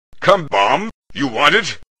Come, Bomb. You want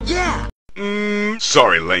it? Yeah.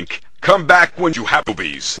 Sorry, Link. Come back when you have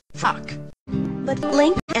boobies. Fuck. But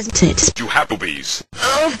Link isn't it? You have boobies.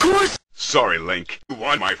 Of course. Sorry, Link. You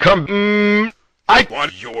want my I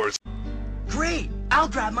want yours. Great. I'll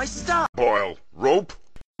grab my stuff. Boil. Rope?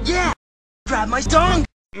 Yeah. Grab my dong.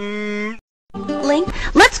 Link,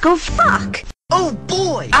 let's go fuck! Oh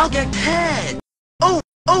boy. I'll get head. Oh.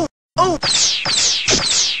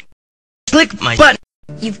 Click my butt.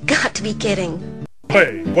 You've got to be kidding.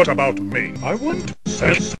 Hey, what about me? I want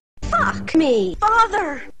sex. Fuck me,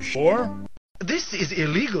 father! Sure? This is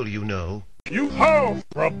illegal, you know. You have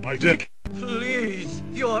rubbed my dick. Please,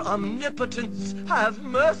 your omnipotence, have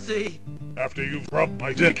mercy. After you've rubbed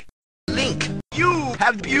my dick. Link, you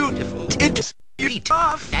have beautiful tits. Eat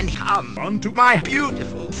off and hum Onto my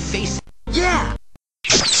beautiful face. Yeah.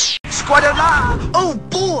 Squadala. Oh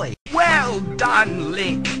boy. Well done,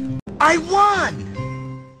 Link. I won.